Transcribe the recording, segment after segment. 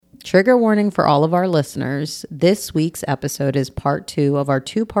Trigger warning for all of our listeners. This week's episode is part 2 of our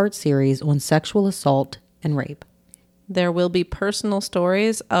 2-part series on sexual assault and rape. There will be personal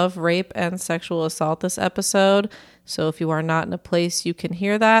stories of rape and sexual assault this episode. So if you are not in a place you can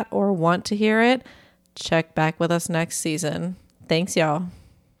hear that or want to hear it, check back with us next season. Thanks, y'all.